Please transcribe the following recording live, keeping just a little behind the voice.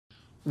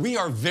We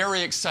are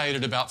very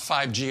excited about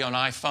 5G on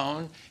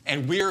iPhone,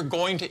 and we are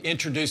going to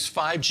introduce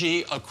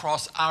 5G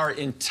across our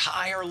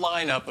entire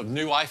lineup of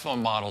new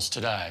iPhone models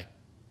today.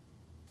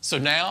 So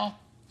now,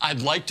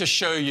 I'd like to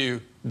show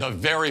you the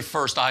very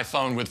first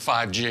iPhone with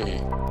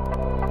 5G.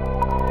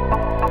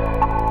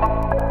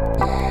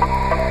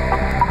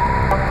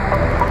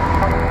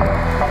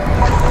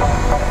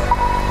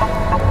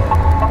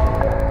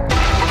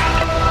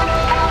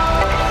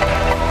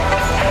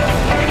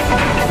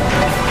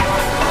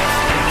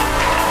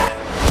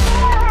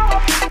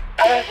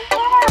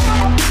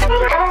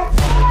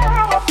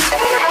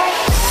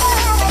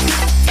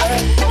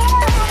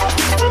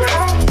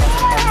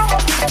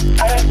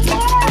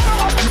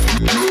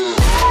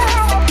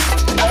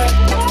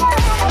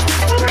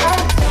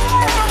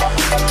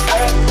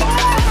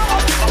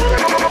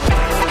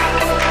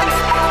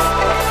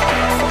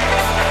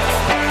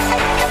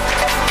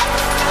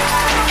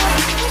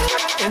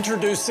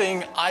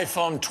 Introducing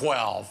iPhone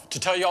 12. To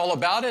tell you all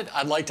about it,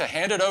 I'd like to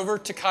hand it over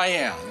to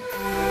Cayenne.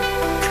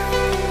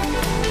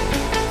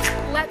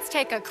 Let's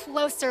take a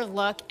closer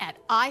look at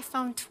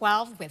iPhone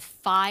 12 with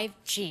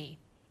 5G.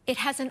 It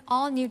has an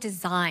all-new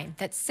design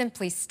that's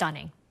simply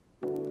stunning.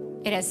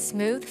 It has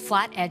smooth,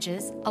 flat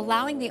edges,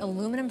 allowing the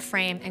aluminum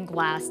frame and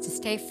glass to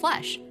stay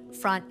flush,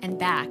 front and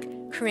back,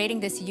 creating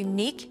this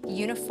unique,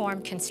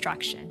 uniform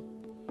construction.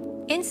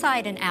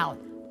 Inside and out,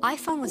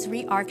 iPhone was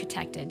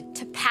re-architected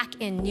to pack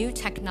in new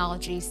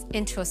technologies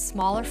into a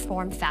smaller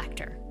form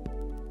factor.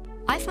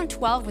 iPhone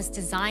 12 was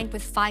designed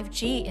with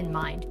 5G in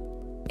mind,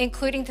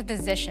 including the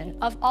position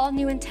of all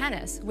new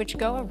antennas which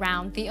go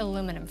around the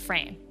aluminum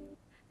frame.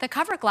 The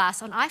cover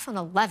glass on iPhone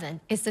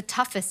 11 is the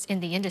toughest in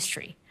the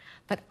industry,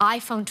 but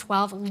iPhone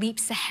 12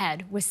 leaps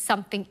ahead with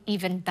something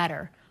even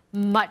better,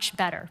 much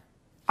better.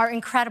 Our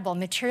incredible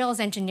materials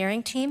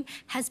engineering team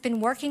has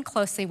been working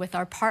closely with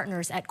our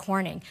partners at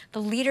Corning,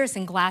 the leaders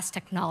in glass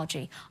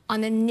technology,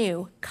 on a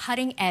new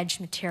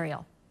cutting-edge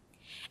material.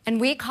 And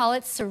we call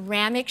it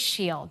Ceramic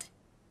Shield.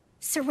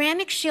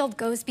 Ceramic Shield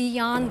goes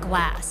beyond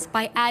glass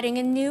by adding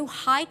a new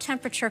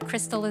high-temperature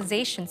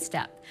crystallization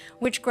step,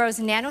 which grows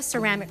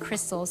nanoceramic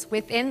crystals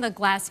within the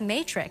glass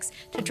matrix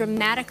to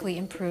dramatically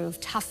improve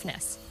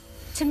toughness.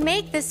 To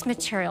make this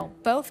material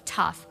both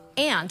tough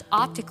and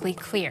optically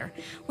clear,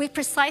 we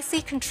precisely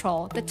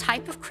control the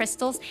type of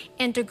crystals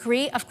and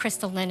degree of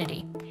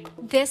crystallinity.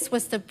 This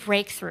was the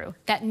breakthrough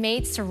that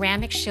made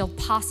Ceramic Shield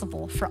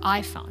possible for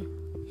iPhone.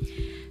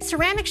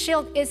 Ceramic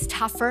Shield is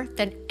tougher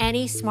than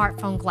any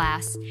smartphone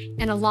glass,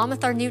 and along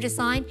with our new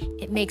design,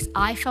 it makes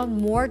iPhone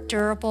more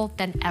durable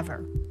than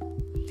ever.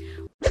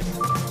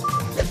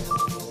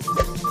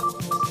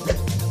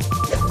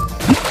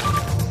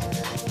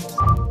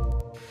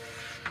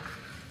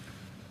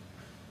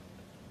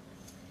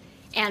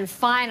 And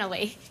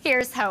finally,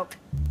 here's hope.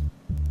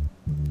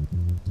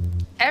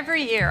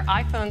 Every year,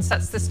 iPhone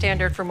sets the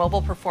standard for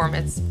mobile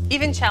performance,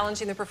 even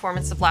challenging the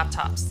performance of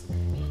laptops.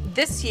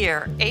 This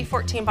year,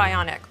 A14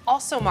 Bionic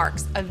also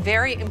marks a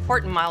very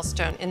important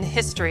milestone in the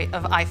history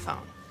of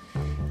iPhone.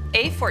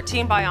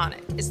 A14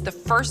 Bionic is the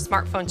first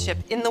smartphone chip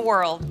in the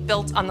world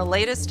built on the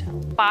latest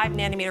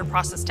 5nm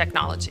process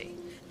technology.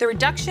 The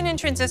reduction in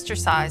transistor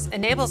size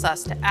enables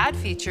us to add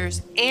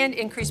features and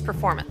increase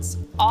performance,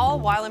 all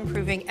while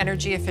improving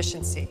energy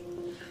efficiency.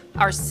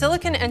 Our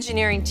silicon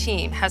engineering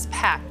team has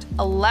packed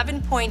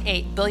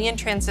 11.8 billion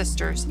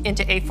transistors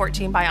into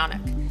A14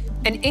 Bionic,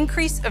 an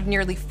increase of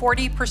nearly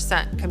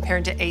 40%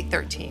 compared to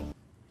A13.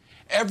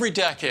 Every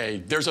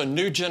decade, there's a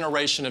new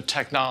generation of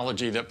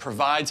technology that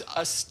provides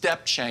a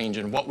step change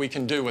in what we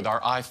can do with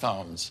our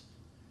iPhones.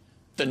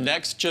 The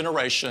next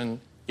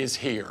generation is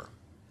here.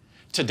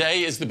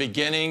 Today is the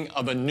beginning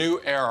of a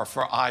new era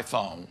for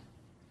iPhone.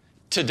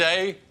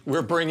 Today,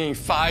 we're bringing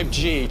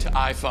 5G to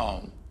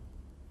iPhone.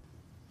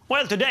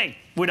 Well, today,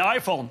 with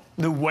iPhone,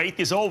 the wait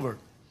is over.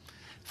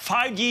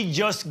 5G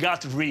just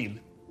got real.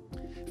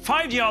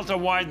 5G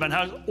ultra-wideband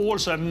has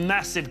also a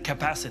massive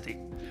capacity.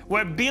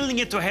 We're building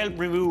it to help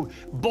remove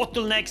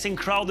bottlenecks in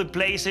crowded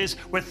places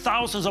where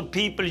thousands of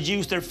people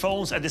use their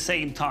phones at the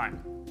same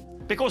time.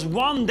 Because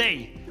one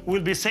day,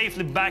 we'll be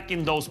safely back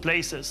in those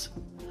places.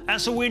 And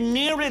so we're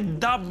nearly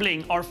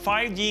doubling our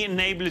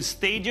 5G-enabled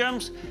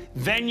stadiums,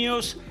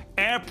 venues,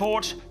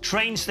 airports,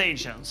 train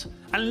stations,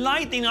 and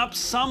lighting up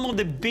some of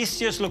the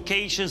busiest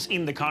locations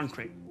in the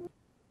country.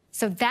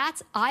 So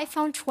that's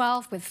iPhone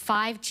 12 with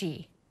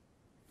 5G.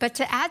 But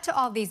to add to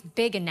all these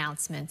big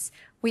announcements,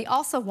 we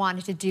also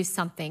wanted to do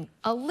something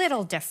a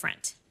little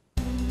different.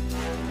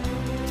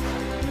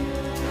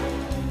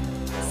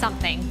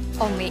 Something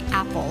only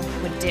Apple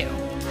would do.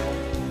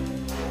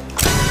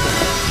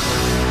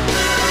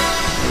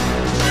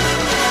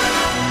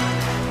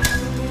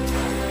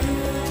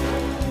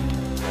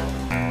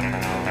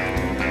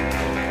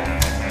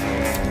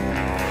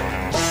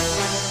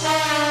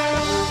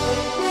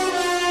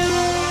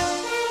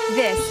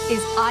 This is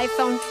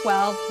iPhone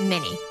 12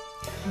 mini.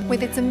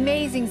 With its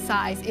amazing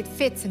size, it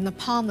fits in the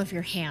palm of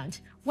your hand,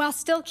 while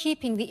still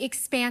keeping the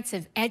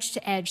expansive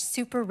edge-to-edge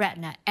Super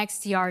Retina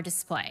XDR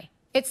display.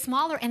 It's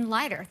smaller and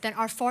lighter than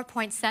our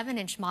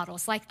 4.7-inch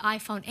models like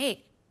iPhone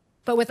 8,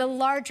 but with a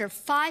larger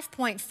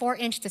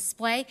 5.4-inch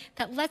display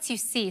that lets you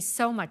see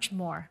so much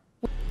more.